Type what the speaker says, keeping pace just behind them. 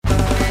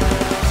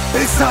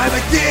It's time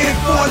again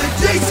for the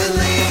Jason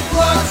Lee and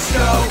Clark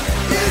Show.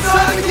 It's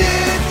time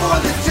again for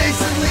the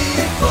Jason Lee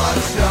and Clark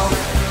Show.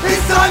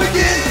 It's time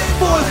again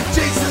for the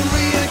Jason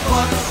Lee and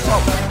Clark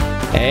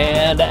Show.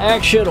 And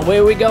action,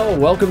 away we go.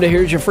 Welcome to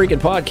Here's Your Freaking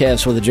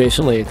Podcast with the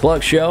Jason Lee and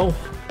Clark Show.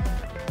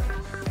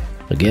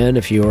 Again,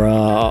 if you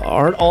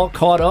aren't all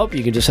caught up,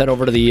 you can just head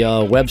over to the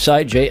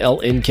website,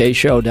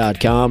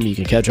 jlnkshow.com. You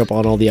can catch up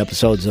on all the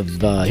episodes of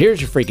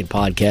Here's Your Freaking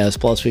Podcast.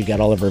 Plus, we've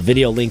got all of our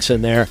video links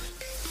in there.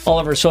 All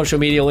of our social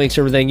media links,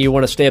 everything. You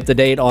want to stay up to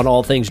date on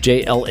all things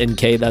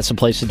JLNK, that's the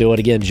place to do it.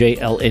 Again,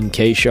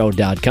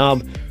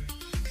 jlnkshow.com.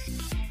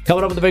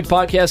 Coming up with the big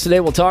podcast today,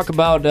 we'll talk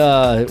about,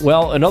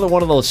 another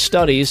one of those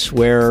studies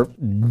where,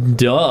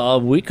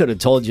 we could have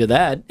told you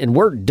that, and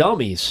we're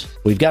dummies.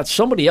 We've got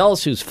somebody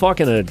else who's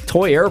fucking a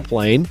toy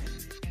airplane.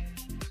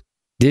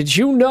 Did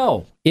you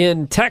know,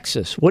 in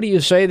Texas, what do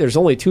you say? There's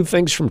only two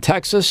things from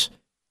Texas?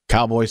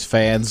 Cowboys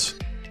fans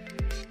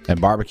and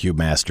barbecue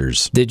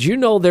masters. Did you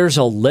know there's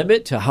a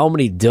limit to how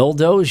many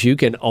dildos you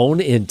can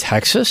own in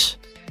Texas?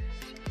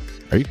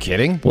 Are you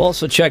kidding? We'll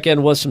also check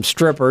in with some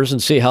strippers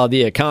and see how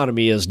the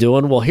economy is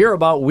doing. We'll hear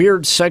about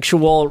weird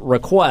sexual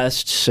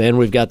requests, and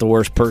we've got the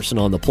worst person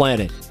on the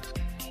planet.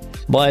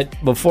 But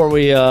before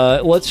we,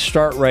 let's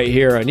start right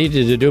here. I need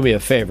you to do me a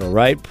favor,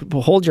 right?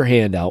 Hold your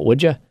hand out,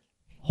 would you?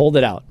 Hold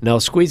it out. Now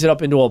squeeze it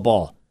up into a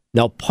ball.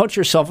 Now punch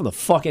yourself in the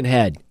fucking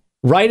head.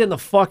 Right in the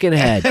fucking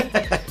head.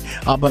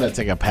 I'm going to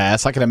take a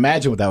pass. I can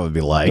imagine what that would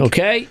be like.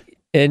 Okay?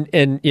 And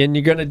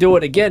you're going to do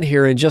it again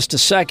here in just a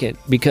second,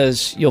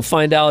 because you'll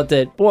find out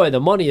that, boy, the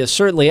money is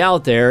certainly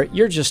out there.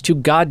 You're just too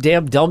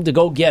goddamn dumb to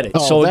go get it.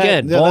 So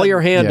again, ball your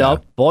hand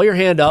up. Ball your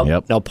hand up.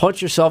 Yep. Now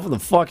punch yourself in the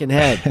fucking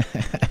head.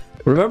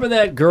 Remember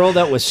that girl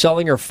that was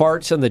selling her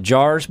farts in the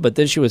jars, but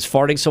then she was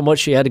farting so much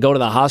she had to go to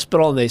the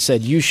hospital, and they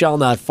said, you shall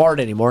not fart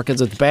anymore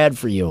because it's bad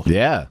for you.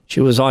 Yeah.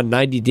 She was on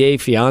 90 Day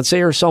Fiance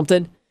or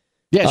something.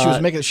 Yeah,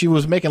 she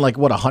was making like,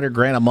 what,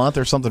 $100,000 a month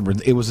or something?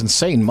 It was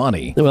insane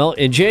money. Well,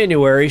 in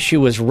January, she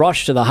was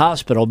rushed to the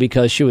hospital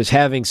because she was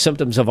having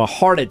symptoms of a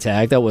heart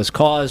attack that was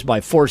caused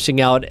by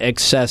forcing out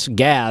excess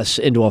gas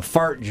into a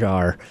fart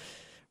jar.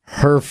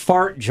 Her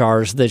fart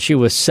jars that she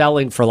was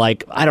selling for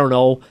like, I don't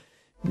know,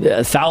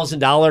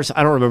 $1,000.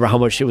 I don't remember how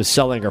much she was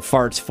selling her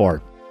farts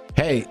for.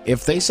 Hey,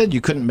 if they said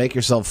you couldn't make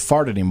yourself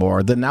fart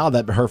anymore, then now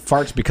that her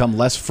farts become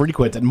less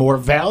frequent and more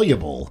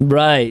valuable.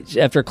 Right.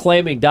 After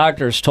claiming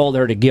doctors told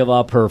her to give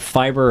up her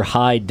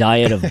fiber-high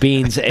diet of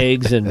beans,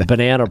 eggs, and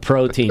banana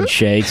protein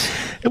shakes.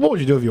 And what would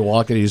you do if you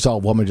walked in and you saw a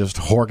woman just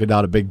horking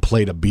out a big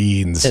plate of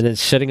beans? And then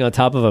sitting on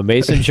top of a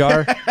mason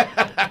jar?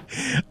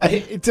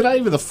 It's not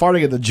even the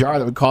farting in the jar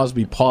that would cause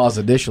me pause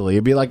initially.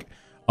 It'd be like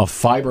a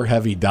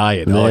fiber-heavy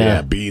diet. Oh,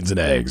 yeah, beans and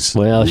eggs.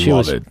 Well, she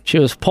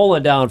was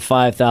pulling down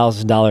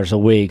 $5,000 a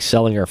week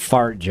selling her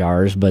fart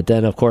jars, but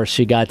then, of course,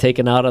 she got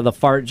taken out of the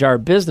fart jar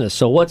business.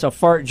 So what's a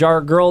fart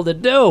jar girl to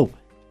do?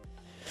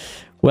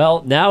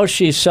 Well, now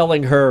she's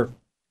selling her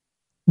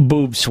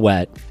boob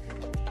sweat.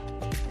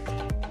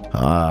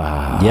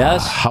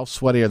 Yes? How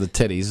sweaty are the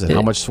titties, and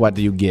how much sweat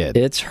do you get?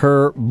 It's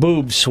her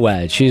boob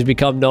sweat. She's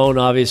become known,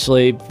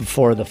 obviously,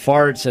 for the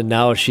farts, and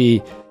now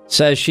she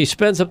says she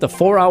spends up to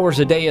 4 hours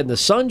a day in the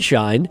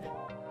sunshine,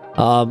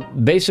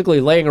 basically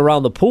laying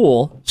around the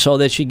pool so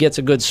that she gets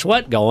a good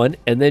sweat going,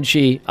 and then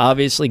she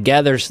obviously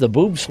gathers the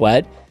boob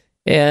sweat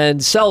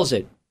and sells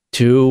it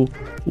to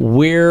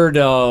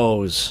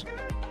weirdos.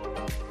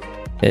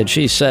 And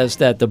she says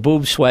that the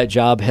boob sweat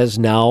job has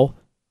now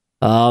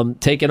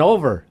taken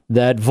over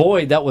that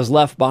void that was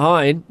left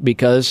behind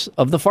because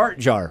of the fart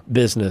jar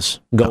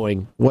business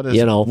going,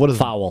 foul.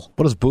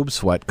 What does boob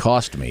sweat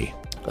cost me?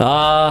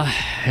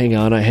 Hang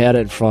on, I had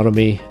it in front of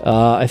me.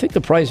 I think the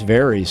price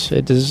varies.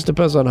 It just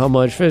depends on how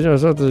much. Does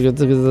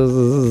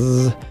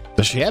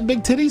she have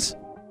big titties?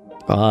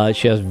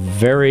 She has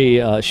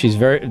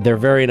they're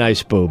very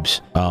nice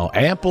boobs. Oh,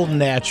 ample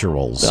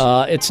naturals.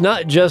 It's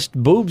not just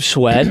boob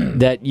sweat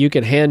that you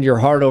can hand your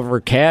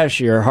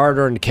your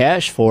hard-earned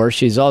cash for.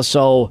 She's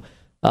also,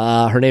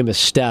 her name is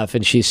Steph,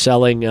 and she's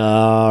selling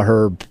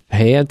her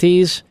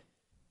panties,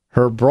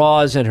 her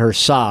bras, and her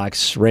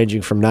socks,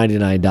 ranging from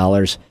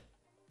 $99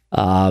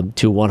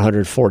 to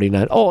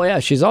 $149. Oh, yeah,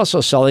 she's also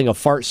selling a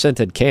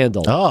fart-scented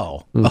candle.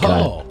 Oh.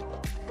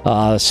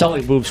 Okay.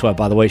 Selling boob sweat,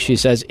 by the way, she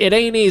says, it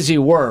ain't easy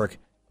work,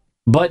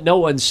 but no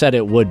one said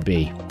it would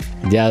be.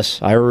 Yes,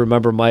 I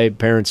remember my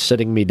parents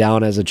sitting me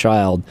down as a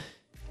child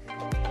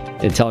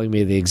and telling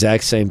me the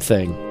exact same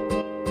thing.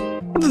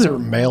 What does her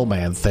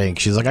mailman think?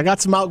 She's like, I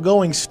got some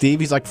outgoing, Steve.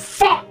 He's like,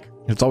 fuck!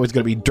 It's always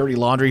going to be dirty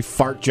laundry,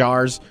 fart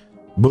jars,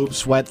 boob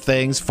sweat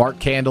things, fart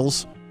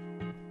candles.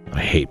 I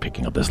hate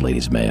picking up this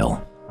lady's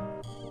mail.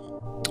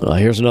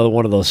 Here's another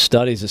one of those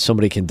studies that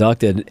somebody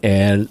conducted,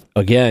 and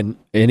again,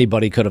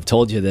 anybody could have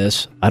told you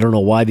this. I don't know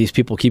why these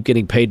people keep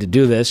getting paid to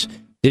do this.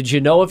 Did you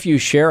know if you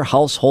share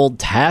household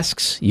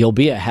tasks, you'll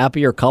be a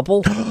happier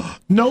couple?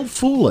 No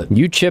fooling.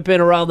 You chip in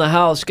around the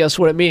house, guess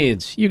what it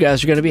means? You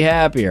guys are going to be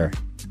happier.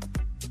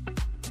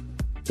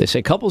 They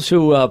say couples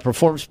who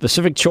perform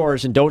specific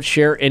chores and don't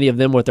share any of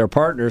them with their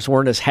partners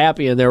weren't as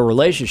happy in their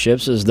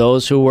relationships as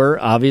those who were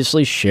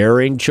obviously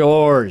sharing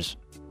chores.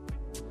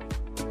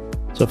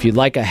 So if you'd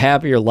like a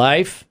happier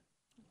life...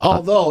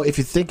 Although, if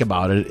you think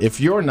about it, if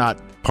you're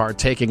not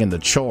partaking in the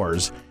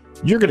chores,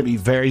 you're going to be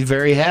very,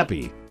 very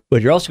happy.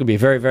 But you're also going to be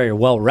very, very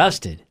well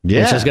rested,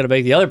 which is going to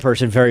make the other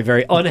person very,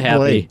 very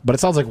unhappy. But it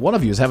sounds like one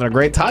of you is having a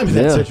great time in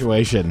that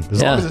situation.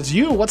 As long as it's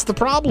you, what's the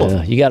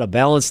problem? You got to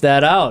balance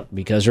that out,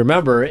 because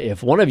remember,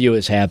 if one of you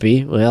is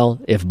happy, well,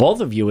 if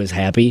both of you is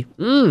happy,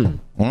 well,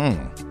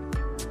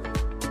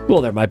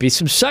 there might be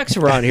some sex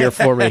around here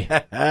for me.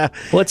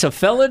 What's a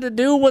fella to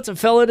do? What's a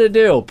fella to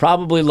do?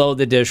 Probably load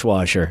the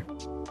dishwasher.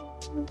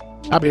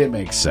 I mean, it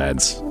makes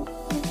sense.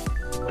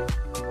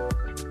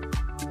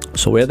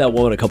 So we had that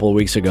woman a couple of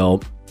weeks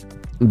ago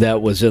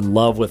that was in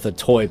love with a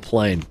toy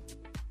plane.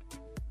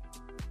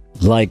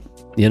 Like,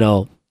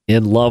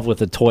 in love with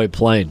a toy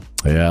plane.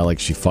 Yeah, like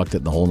she fucked it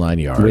in the whole 9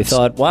 yards. We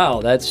thought, wow,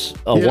 that's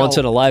a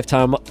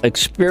once-in-a-lifetime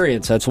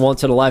experience. That's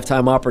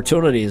once-in-a-lifetime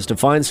opportunity, is to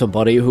find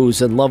somebody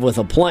who's in love with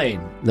a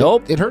plane.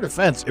 Nope. In her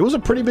defense, it was a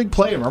pretty big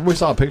plane. Remember we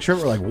saw a picture of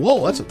it? We're like,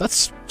 whoa,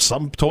 that's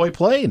some toy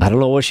plane. I don't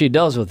know what she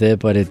does with it,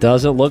 but it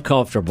doesn't look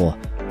comfortable.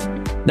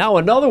 Now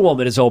another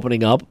woman is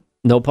opening up,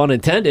 no pun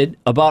intended,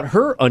 about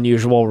her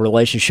unusual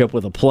relationship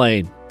with a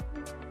plane.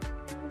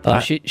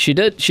 She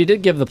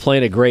did give the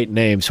plane a great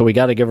name, so we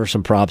got to give her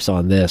some props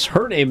on this.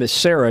 Her name is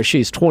Sarah.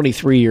 She's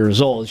 23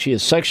 years old. She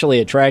is sexually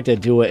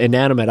attracted to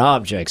inanimate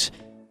objects,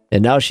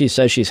 and now she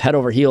says she's head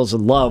over heels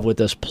in love with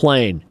this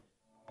plane.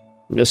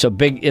 It's a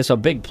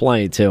big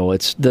plane too.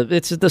 It's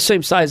the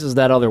same size as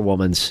that other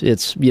woman's.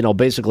 It's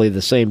basically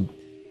the same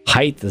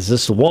height as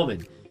this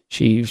woman.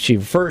 She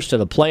refers to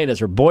the plane as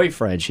her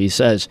boyfriend. She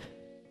says,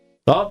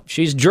 "Oh,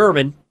 she's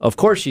German. Of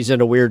course, she's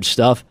into weird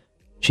stuff.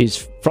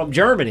 She's from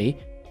Germany."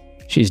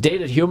 She's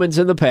dated humans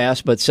in the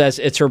past, but says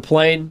it's her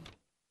plane,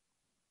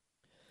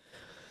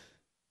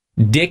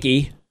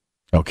 Dickie.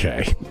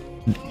 Okay.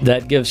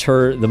 That gives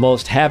her the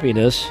most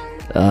happiness.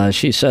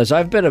 She says,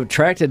 I've been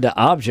attracted to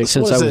objects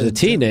since I was a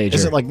teenager.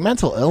 Is it like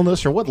mental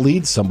illness, or what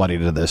leads somebody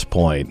to this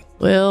point?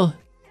 Well...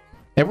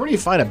 And where do you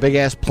find a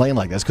big-ass plane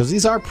like this? Because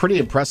these are pretty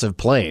impressive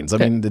planes. I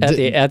mean,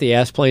 at the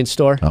ass plane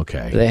store.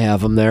 Okay. They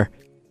have them there.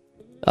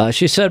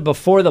 She said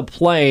before the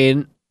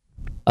plane...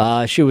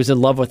 she was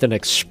in love with an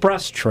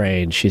express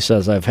train. She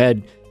says, I've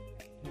had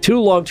 2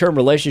 long-term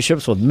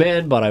relationships with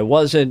men, but I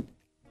wasn't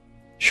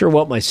sure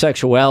what my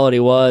sexuality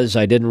was.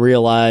 I didn't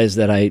realize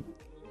that I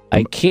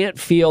can't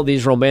feel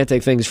these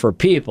romantic things for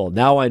people.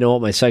 Now I know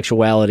what my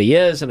sexuality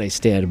is, and I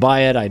stand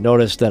by it. I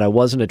noticed that I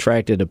wasn't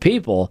attracted to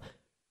people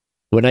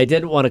when I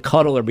didn't want to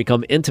cuddle or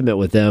become intimate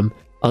with them,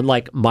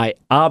 unlike my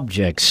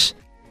objects.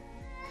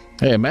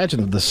 Hey,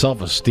 imagine the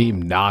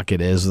self-esteem knock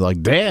it is.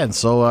 Like, Dan,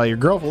 so your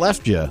girl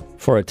left you.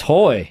 For a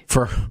toy.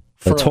 For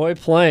a toy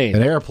plane.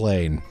 An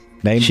airplane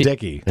named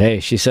Dickie. Hey,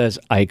 she says,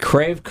 I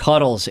crave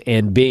cuddles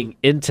and being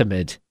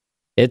intimate.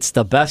 It's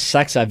the best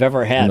sex I've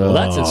ever had. No. Well,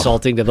 that's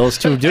insulting to those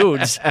 2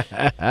 dudes.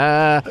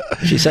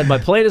 She said, my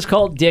plane is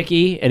called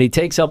Dickie, and he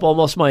takes up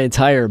almost my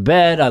entire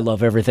bed. I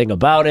love everything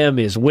about him.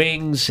 His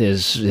wings,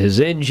 his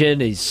engine.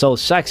 He's so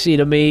sexy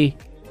to me.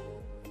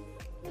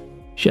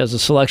 She has a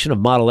selection of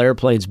model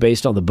airplanes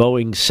based on the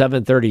Boeing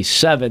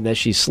 737 that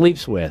she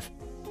sleeps with.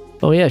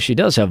 Oh, yeah, she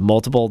does have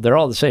multiple. They're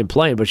all the same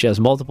plane, but she has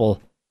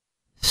multiple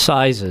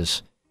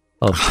sizes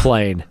of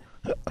plane.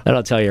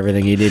 That'll tell you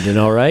everything you need to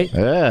know, right?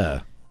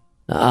 Yeah.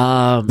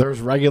 There's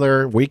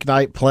regular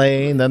weeknight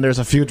plane. Then there's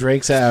a few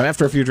drinks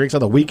after a few drinks on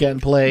the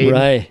weekend plane.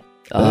 Right.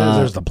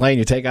 There's the plane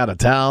you take out of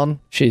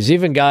town. She's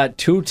even got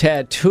 2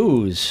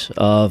 tattoos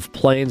of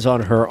planes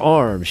on her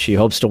arms. She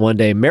hopes to one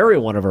day marry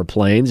one of her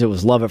planes. It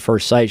was love at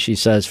first sight, she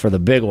says, for the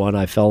big one.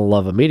 I fell in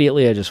love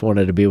immediately. I just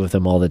wanted to be with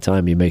him all the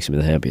time. He makes me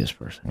the happiest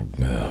person.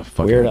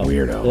 Fucking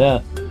weirdo.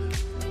 Yeah.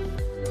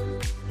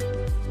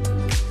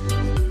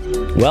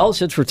 Well,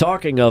 since we're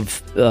talking of,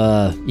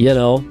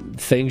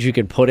 things you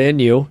can put in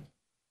you,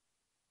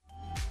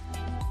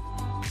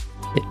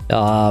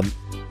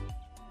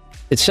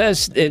 it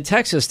says in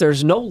Texas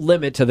there's no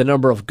limit to the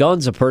number of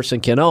guns a person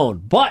can own,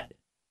 but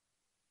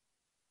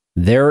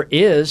there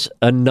is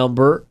a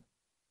number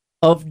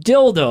of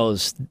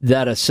dildos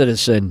that a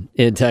citizen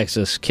in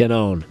Texas can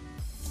own.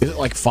 Is it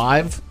like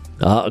 5?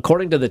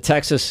 According to the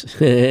Texas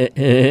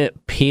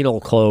Penal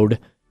Code,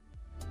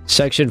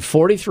 Section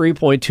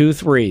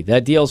 43.23,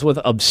 that deals with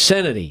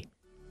obscenity.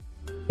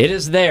 It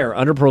is there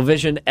under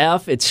Provision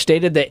F. It's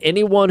stated that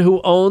anyone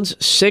who owns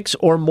 6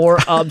 or more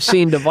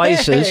obscene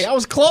devices... Hey, I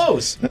was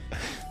close!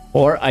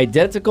 ...or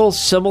identical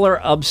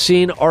similar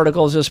obscene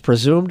articles is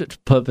presumed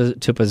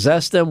to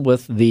possess them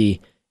with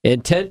the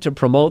intent to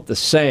promote the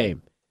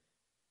same.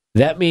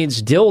 That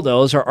means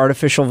dildos are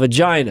artificial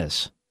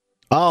vaginas.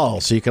 Oh,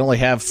 so you can only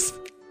have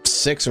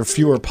 6 or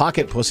fewer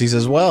pocket pussies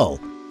as well.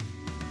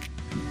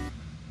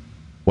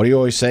 What do you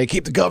always say?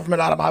 Keep the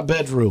government out of my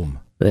bedroom.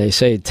 They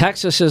say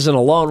Texas isn't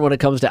alone when it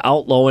comes to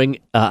outlawing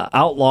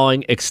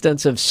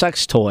extensive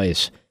sex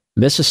toys.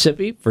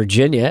 Mississippi,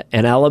 Virginia,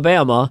 and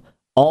Alabama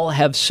all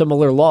have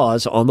similar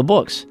laws on the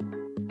books.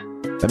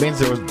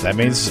 That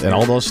means in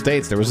all those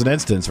states there was an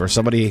instance where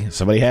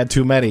somebody had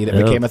too many and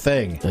it became a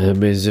thing. It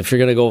means if you're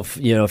going to go,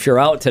 if you're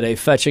out today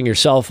fetching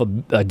yourself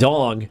a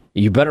dong,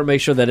 you better make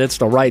sure that it's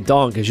the right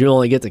dong because you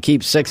only get to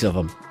keep 6 of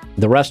them.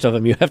 The rest of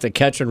them you have to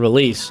catch and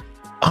release.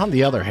 On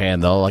the other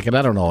hand, though, and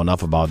I don't know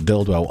enough about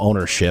dildo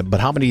ownership, but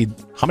how many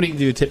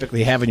do you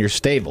typically have in your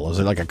stable? Is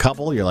it like a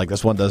couple? You're like,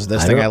 this one does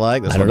this thing I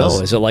like. This I don't one know.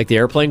 does. Is it like the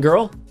airplane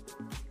girl?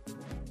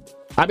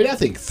 I mean, I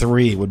think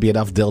 3 would be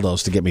enough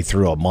dildos to get me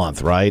through a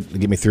month, right? To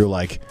get me through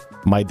like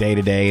my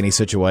day-to-day, any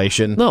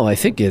situation. No, I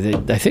think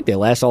they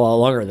last a lot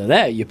longer than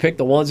that. You pick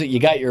the ones that you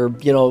got your,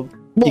 you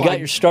got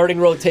your starting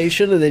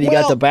rotation, and then you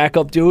got the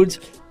backup dudes.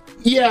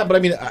 Yeah, but I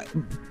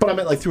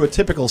meant like through a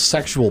typical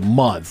sexual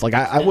month. Like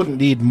I wouldn't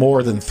need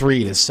more than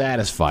 3 to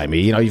satisfy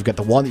me. You've got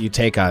the one that you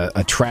take on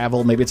a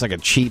travel. Maybe it's like a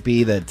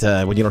cheapie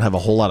that when you don't have a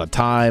whole lot of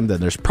time, then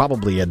there's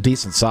probably a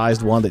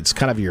decent-sized one that's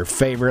kind of your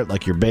favorite,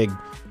 like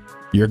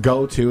your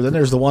go-to. Then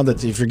there's the one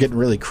that if you're getting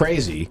really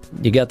crazy,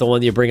 you got the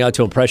one you bring out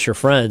to impress your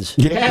friends.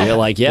 Yeah, you're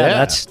like,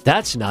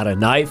 that's not a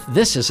knife.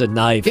 This is a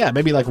knife. Yeah,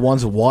 maybe like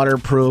one's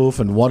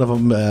waterproof and one of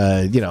them,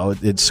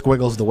 it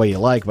squiggles the way you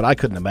like. But I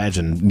couldn't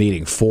imagine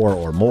needing 4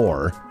 or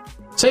more.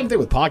 Same thing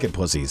with pocket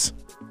pussies.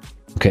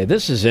 Okay,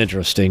 this is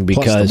interesting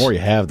because plus, the more you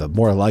have, the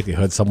more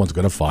likelihood someone's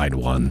going to find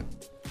one.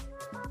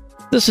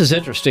 This is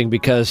interesting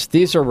because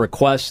these are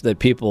requests that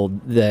people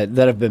that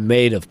have been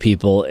made of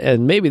people,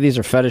 and maybe these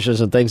are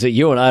fetishes and things that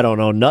you and I don't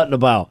know nothing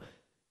about.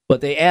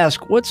 But they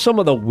ask, what's some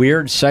of the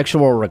weird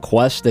sexual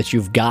requests that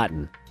you've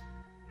gotten?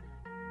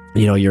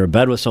 You're in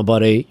bed with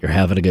somebody, you're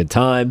having a good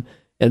time,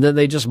 and then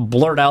they just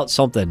blurt out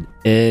something,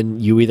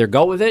 and you either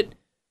go with it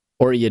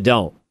or you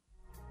don't.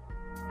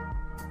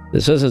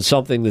 This isn't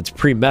something that's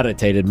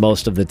premeditated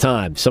most of the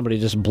time. Somebody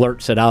just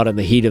blurts it out in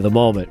the heat of the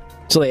moment.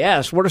 So they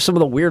ask, what are some of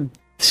the weird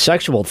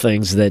sexual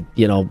things that,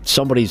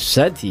 somebody's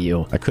said to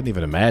you? I couldn't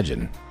even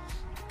imagine.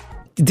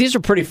 These are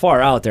pretty far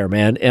out there,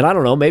 man. And I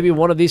don't know, maybe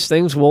one of these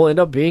things will end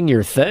up being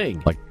your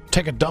thing. Like,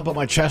 take a dump on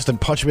my chest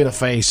and punch me in the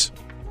face.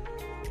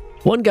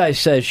 One guy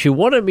says she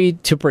wanted me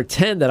to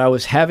pretend that I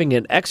was having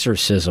an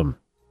exorcism.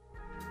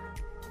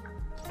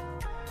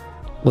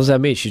 What does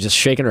that mean? She's just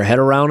shaking her head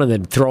around and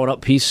then throwing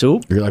up pea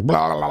soup? You're like,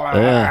 blah, blah, blah,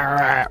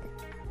 blah.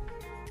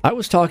 I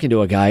was talking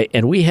to a guy,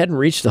 and we hadn't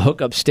reached the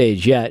hookup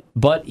stage yet,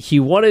 but he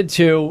wanted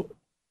to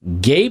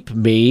gape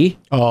me.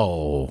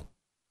 Oh.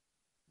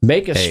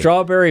 Make a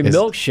strawberry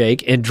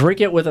milkshake and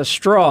drink it with a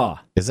straw.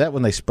 Is that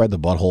when they spread the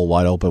butthole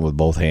wide open with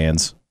both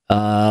hands?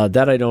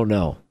 That I don't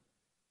know.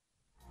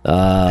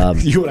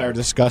 You and I are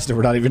disgusted.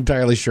 We're not even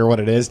entirely sure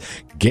what it is.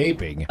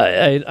 Gaping.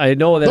 I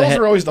know that. Those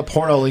are always the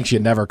porno links you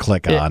never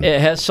click on.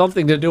 It has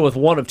something to do with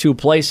one of 2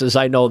 places.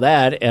 I know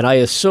that, and I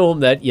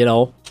assume that,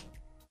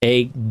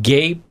 a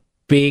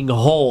gaping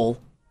hole.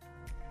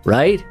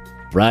 Right?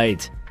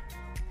 Right.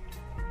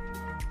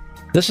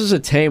 This is a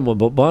tame one,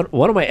 but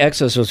one of my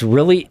exes was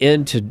really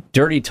into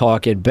dirty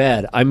talk in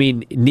bed. I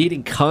mean,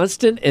 needing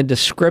constant and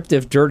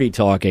descriptive dirty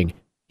talking.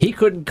 He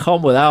couldn't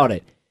come without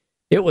it.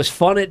 It was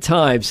fun at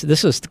times.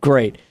 This is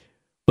great.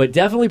 But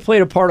definitely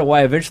played a part of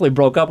why I eventually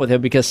broke up with him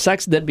because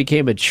sex then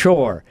became a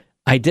chore.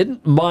 I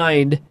didn't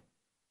mind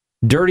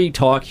dirty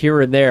talk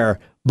here and there,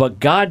 but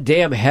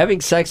goddamn,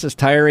 having sex is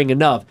tiring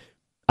enough.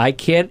 I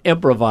can't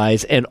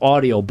improvise an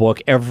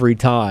audiobook every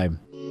time.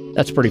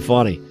 That's pretty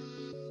funny.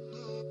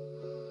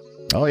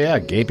 Oh, yeah.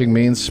 Gaping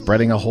means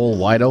spreading a hole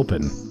wide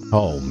open.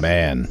 Oh,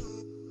 man.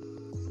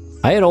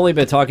 I had only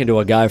been talking to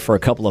a guy for a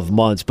couple of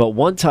months, but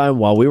one time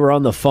while we were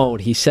on the phone,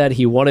 he said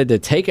he wanted to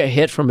take a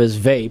hit from his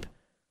vape,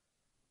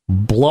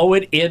 blow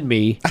it in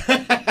me.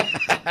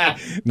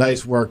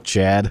 Nice work,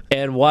 Chad.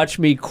 And watch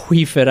me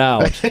queef it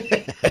out.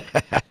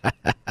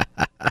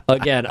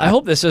 Again, I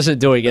hope this isn't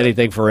doing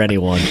anything for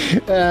anyone.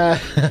 I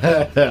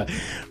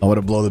want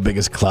to blow the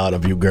biggest cloud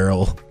of you,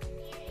 girl.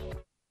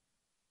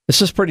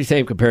 This is pretty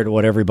tame compared to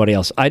what everybody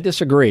else. I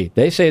disagree.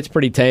 They say it's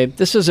pretty tame.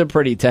 This isn't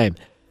pretty tame.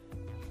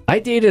 I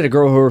dated a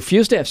girl who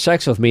refused to have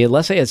sex with me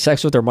unless I had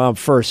sex with her mom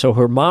first, so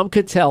her mom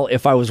could tell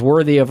if I was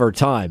worthy of her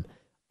time.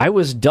 I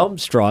was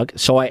dumbstruck,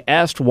 so I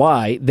asked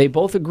why. They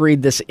both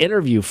agreed this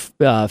interview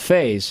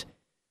phase.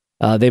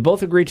 They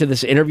both agreed to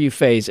this interview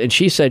phase, and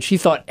she said she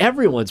thought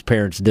everyone's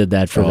parents did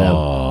that for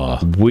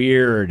them.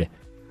 Weird.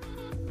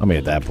 I mean,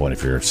 at that point,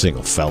 if you're a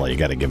single fella, you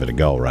got to give it a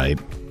go, right?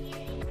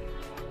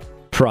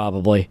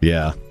 Probably.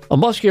 Yeah. A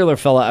muscular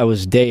fella I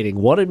was dating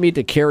wanted me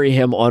to carry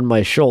him on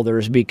my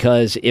shoulders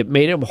because it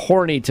made him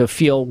horny to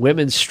feel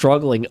women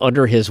struggling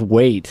under his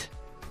weight.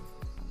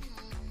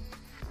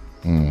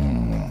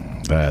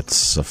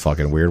 That's a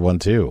fucking weird one,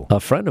 too.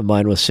 A friend of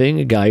mine was seeing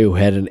a guy who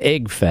had an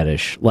egg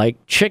fetish, like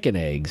chicken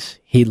eggs.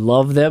 He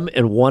loved them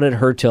and wanted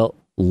her to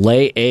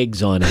lay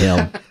eggs on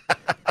him.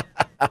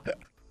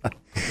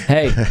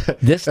 Hey,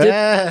 this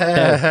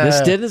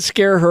didn't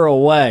scare her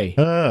away.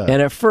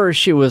 And at first,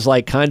 she was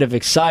like kind of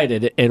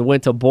excited and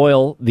went to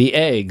boil the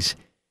eggs.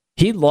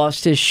 He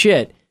lost his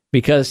shit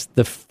because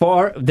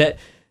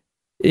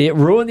it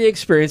ruined the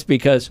experience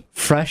because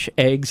fresh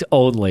eggs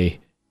only.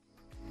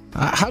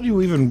 How do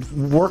you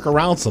even work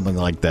around something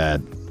like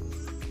that?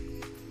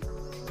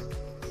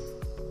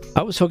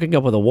 I was hooking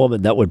up with a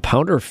woman that would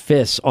pound her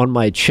fists on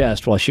my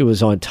chest while she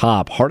was on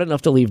top, hard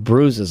enough to leave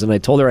bruises, and I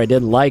told her I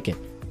didn't like it.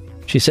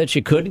 She said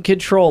she couldn't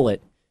control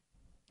it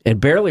and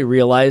barely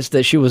realized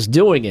that she was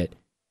doing it.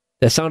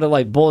 That sounded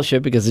like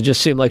bullshit because it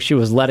just seemed like she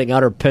was letting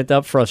out her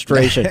pent-up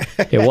frustration.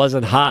 It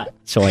wasn't hot,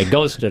 so I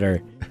ghosted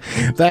her.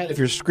 That, if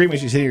you're screaming,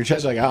 she's hitting your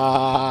chest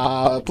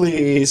like,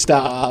 please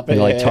stop it.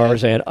 And like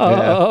Tarzan,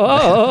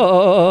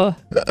 oh.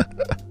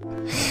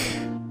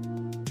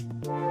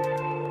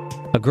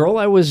 A girl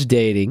I was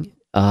dating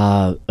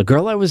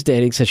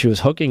said she was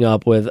hooking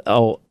up with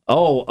an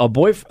old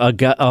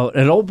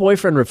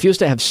boyfriend refused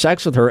to have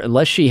sex with her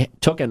unless she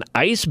took an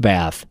ice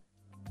bath.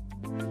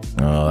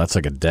 Oh, that's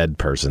like a dead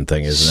person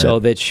thing, isn't it? So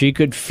that she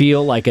could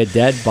feel like a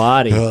dead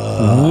body.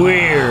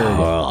 Weird.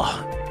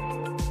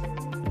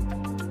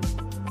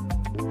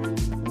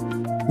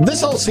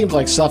 This all seems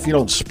like stuff you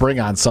don't spring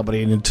on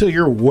somebody until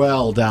you're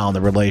well down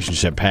the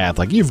relationship path.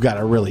 Like, you've got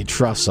to really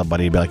trust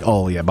somebody and be like,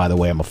 oh, yeah, by the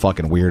way, I'm a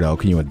fucking weirdo.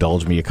 Can you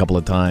indulge me a couple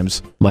of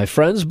times? My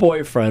friend's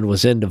boyfriend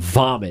was into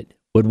vomit,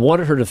 would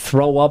want her to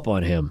throw up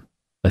on him.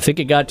 I think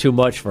it got too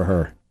much for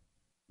her.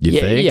 You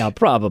think? Yeah,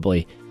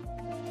 probably.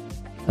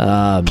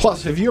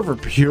 Plus, have you ever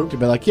puked and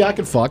been like, yeah, I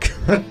can fuck?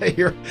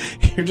 you're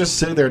just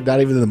sitting there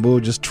not even in the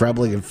mood, just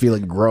trembling and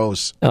feeling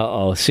gross.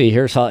 See,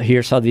 here's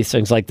how these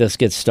things like this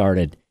get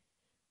started.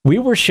 We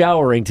were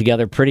showering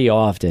together pretty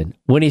often.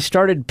 When he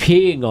started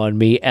peeing on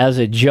me as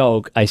a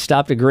joke, I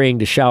stopped agreeing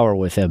to shower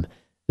with him.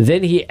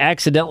 Then he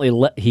accidentally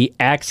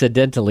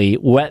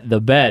wet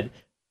the bed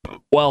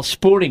while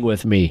spooning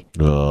with me.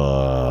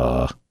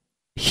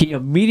 He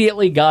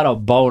immediately got a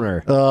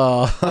boner.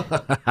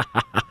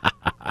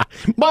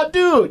 But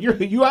dude,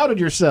 you outed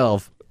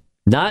yourself.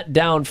 Not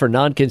down for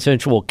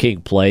non-consensual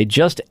kink play.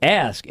 Just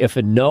ask. If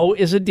a no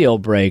is a deal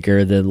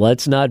breaker, then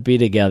let's not be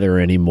together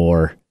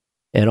anymore.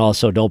 And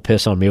also, don't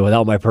piss on me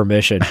without my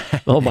permission.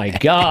 Oh my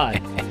God.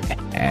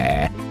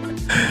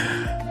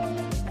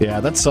 Yeah,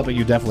 that's something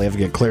you definitely have to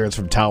get clearance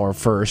from Tower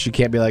first. You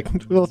can't be like,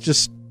 well, let's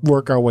just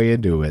work our way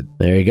into it.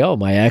 There you go.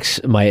 My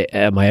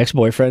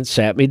ex-boyfriend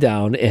sat me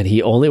down, and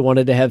he only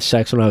wanted to have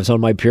sex when I was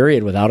on my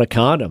period without a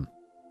condom.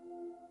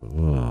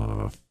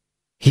 Ugh.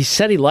 He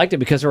said he liked it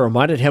because it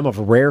reminded him of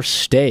rare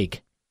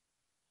steak.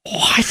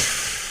 What?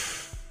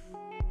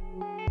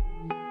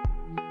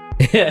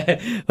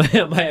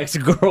 My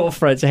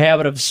ex-girlfriend's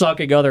habit of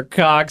sucking other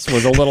cocks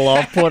was a little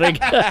off-putting.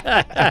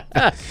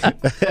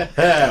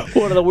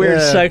 One of the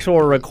weird sexual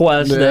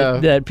requests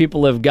that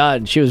people have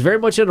gotten. She was very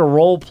much into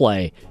role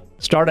play.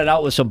 Started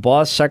out with some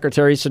boss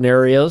secretary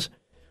scenarios.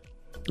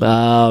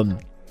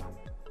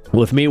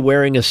 With me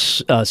wearing a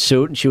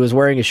suit, and she was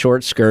wearing a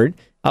short skirt.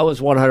 I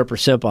was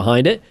 100%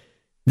 behind it.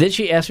 Then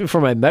she asked me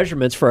for my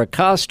measurements for a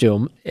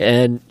costume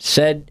and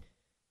said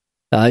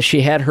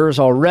she had hers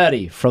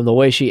already. From the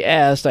way she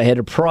asked, I had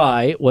to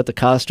pry what the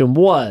costume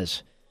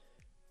was.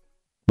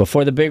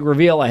 Before the big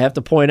reveal, I have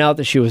to point out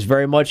that she was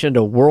very much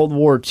into World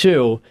War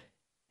II,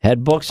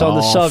 had books on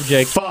the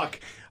subject. Fuck.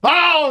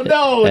 Oh,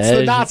 no, it's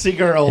the Nazi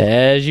girl.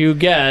 As you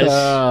guess,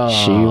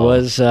 she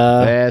was...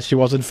 she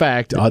was, in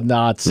fact, a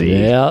Nazi.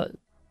 Yeah.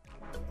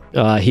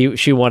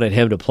 She wanted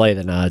him to play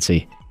the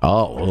Nazi.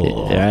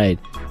 Oh. Right.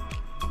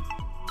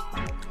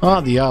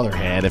 On the other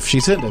hand, if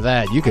she's into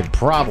that, you could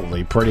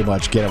probably pretty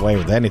much get away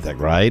with anything,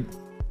 right?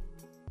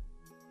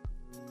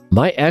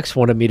 My ex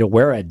wanted me to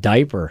wear a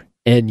diaper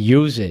and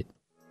use it.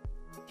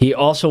 He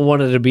also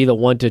wanted to be the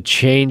one to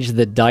change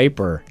the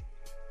diaper.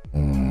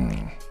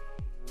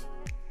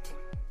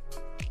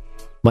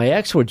 My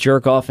ex would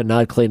jerk off and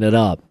not clean it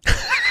up.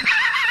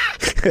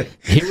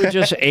 He would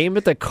just aim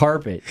at the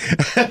carpet.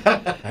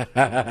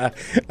 I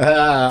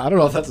don't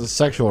know if that's a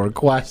sexual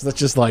request. That's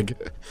just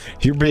like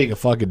you're being a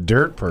fucking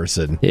dirt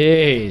person.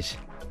 Jeez.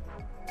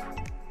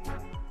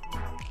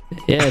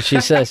 Yeah,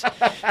 she says,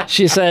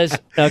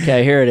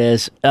 okay, here it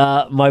is.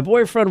 My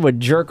boyfriend would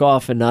jerk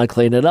off and not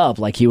clean it up.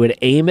 Like he would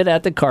aim it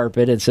at the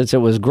carpet, and since it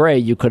was gray,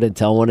 you couldn't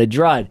tell when it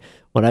dried.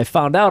 When I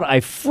found out, I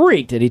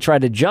freaked, and he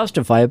tried to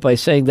justify it by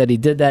saying that he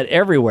did that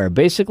everywhere,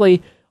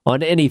 basically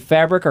on any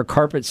fabric or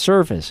carpet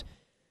surface.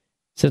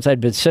 Since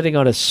I'd been sitting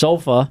on a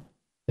sofa,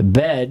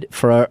 bed,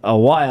 for a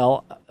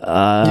while... you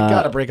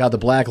got to break out the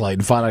black light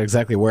and find out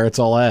exactly where it's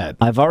all at.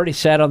 I've already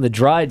sat on the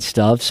dried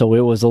stuff, so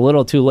it was a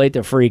little too late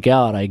to freak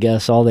out. I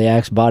guess all the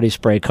Axe body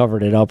spray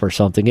covered it up or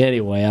something.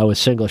 Anyway, I was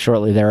single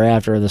shortly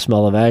thereafter, and the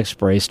smell of Axe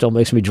spray still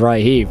makes me dry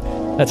heave.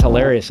 That's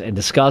hilarious and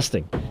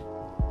disgusting.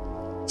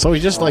 So he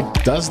just,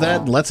 does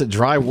that and lets it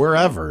dry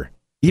wherever.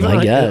 Even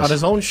on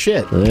his own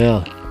shit.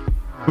 Yeah.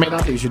 I mean,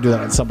 not that you should do that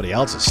on somebody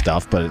else's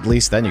stuff, but at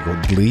least then you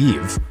could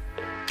leave.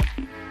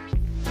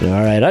 All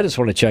right, I just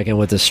want to check in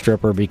with this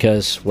stripper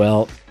because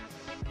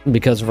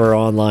of her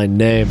online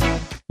name.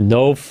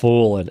 No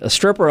fooling. A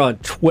stripper on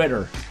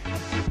Twitter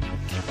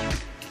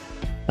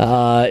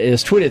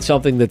is tweeted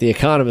something that The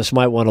Economist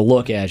might want to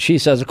look at. She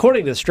says,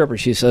 according to the stripper,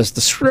 the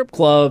strip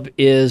club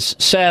is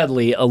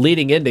sadly a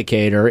leading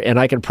indicator, and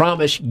I can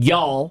promise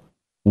y'all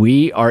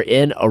we are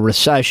in a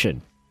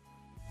recession.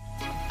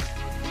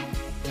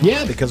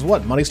 Yeah, because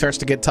money starts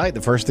to get tight.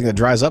 The first thing that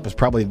dries up is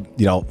probably,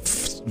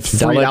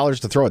 $3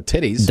 to throw at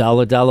titties.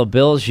 Dollar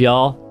bills,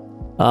 y'all.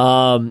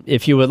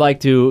 If you would like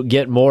to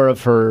get more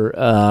of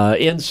her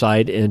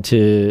insight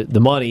into the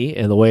money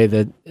and the way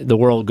that the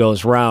world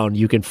goes round,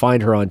 you can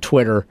find her on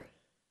Twitter.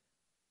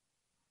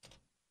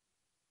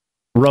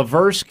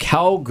 Reverse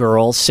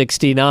Cowgirl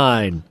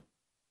 69.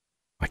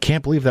 I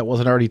can't believe that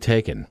wasn't already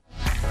taken.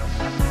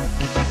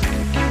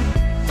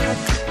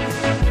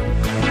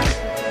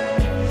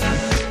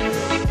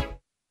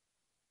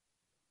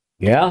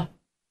 Yeah.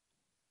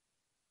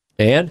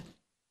 And?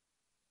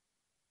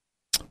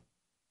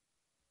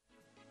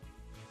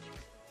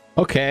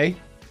 Okay.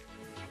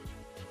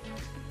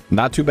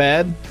 Not too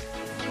bad.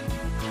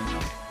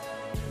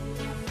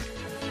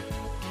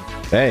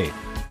 Hey.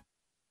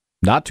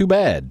 Not too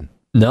bad.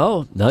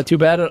 No, not too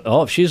bad at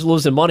all. If she's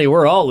losing money,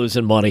 we're all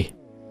losing money.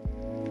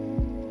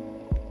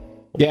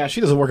 Yeah,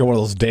 she doesn't work at one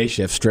of those day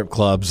shift strip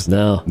clubs.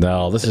 No.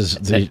 This is...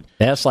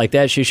 That's like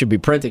that. She should be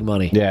printing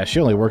money. Yeah, she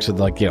only works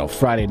at,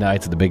 Friday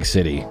nights at the big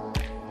city.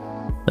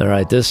 All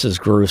right, this is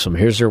gruesome.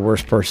 Here's your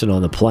worst person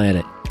on the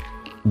planet.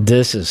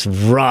 This is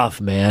rough,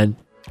 man.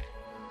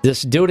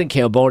 This dude in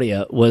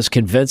Cambodia was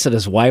convinced that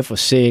his wife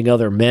was seeing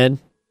other men.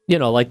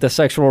 Like the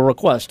sexual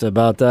request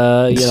about,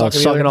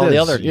 sucking all the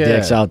other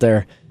dicks out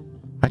there.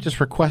 I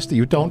just request that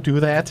you don't do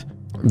that.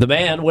 The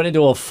man went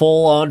into a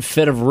full-on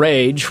fit of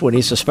rage when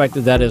he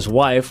suspected that his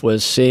wife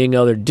was seeing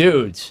other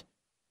dudes.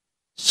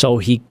 So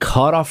he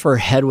cut off her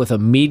head with a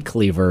meat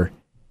cleaver.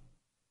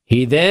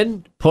 He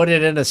then put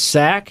it in a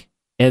sack,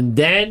 and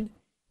then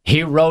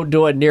he rode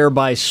to a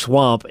nearby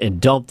swamp and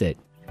dumped it.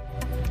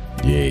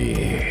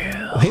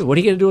 Yeah. Hey, what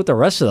are you going to do with the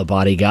rest of the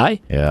body,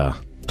 guy? Yeah.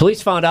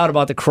 Police found out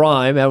about the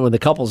crime when the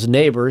couple's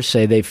neighbors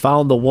say they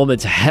found the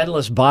woman's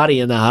headless body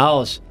in the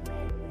house.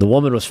 The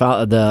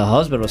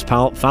husband was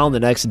found the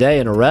next day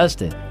and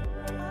arrested.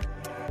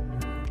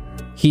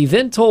 He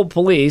then told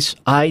police,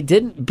 "I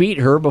didn't beat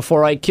her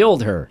before I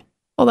killed her."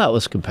 Well, that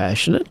was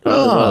compassionate.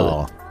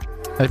 Oh.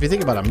 And if you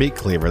think about a meat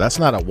cleaver, that's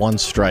not a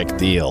one-strike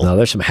deal. No,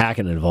 there's some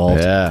hacking involved.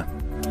 Yeah.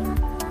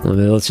 I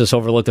mean, let's just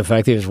overlook the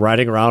fact that he was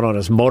riding around on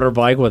his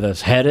motorbike with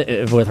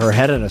her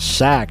head in a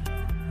sack.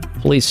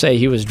 Police say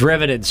he was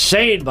driven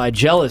insane by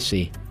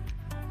jealousy.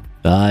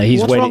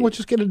 What's wrong with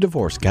just getting a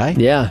divorce, guy?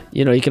 Yeah,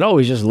 you can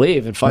always just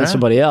leave and find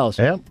somebody else.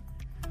 Yeah.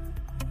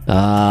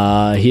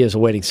 He is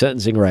awaiting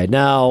sentencing right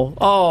now.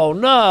 Oh,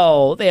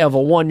 no, they have a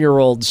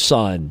 1-year-old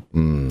son.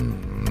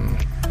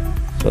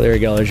 So there you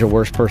go. There's your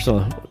worst person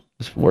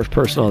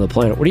on the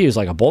planet. What do you use,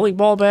 like a bowling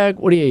ball bag?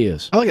 What do you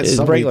use? I think it's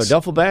a regular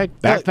duffel bag?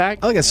 Backpack?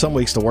 I think at some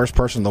weeks the worst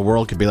person in the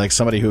world could be like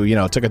somebody who,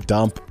 took a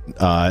dump in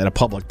a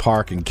public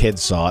park and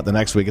kids saw it. The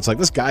next week it's like,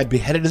 this guy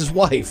beheaded his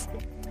wife.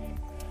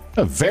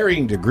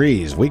 Varying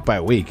degrees, week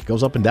by week. It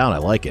goes up and down. I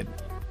like it.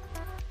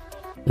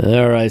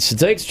 All right, so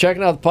thanks for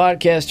checking out the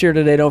podcast here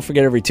today. Don't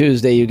forget, every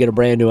Tuesday you get a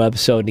brand new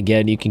episode. And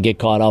again, you can get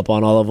caught up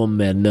on all of them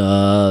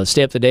and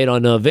stay up to date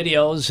on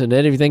videos and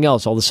everything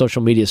else. All the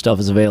social media stuff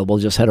is available.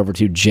 Just head over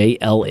to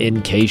jlnkshow.com.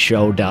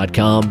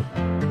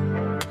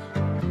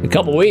 In a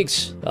couple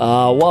weeks,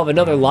 we'll have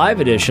another live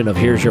edition of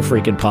Here's Your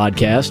Freaking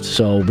Podcast,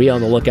 so be on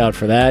the lookout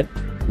for that.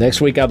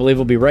 Next week, I believe,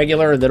 will be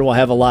regular, and then we'll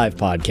have a live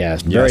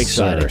podcast. Very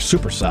excited.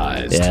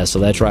 Supersized. Yeah, so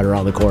that's right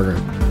around the corner.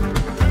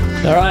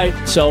 All right,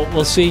 so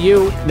we'll see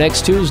you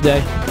next Tuesday.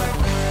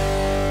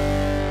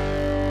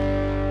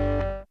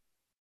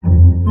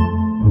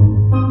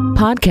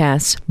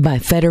 Podcasts by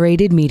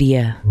Federated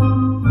Media.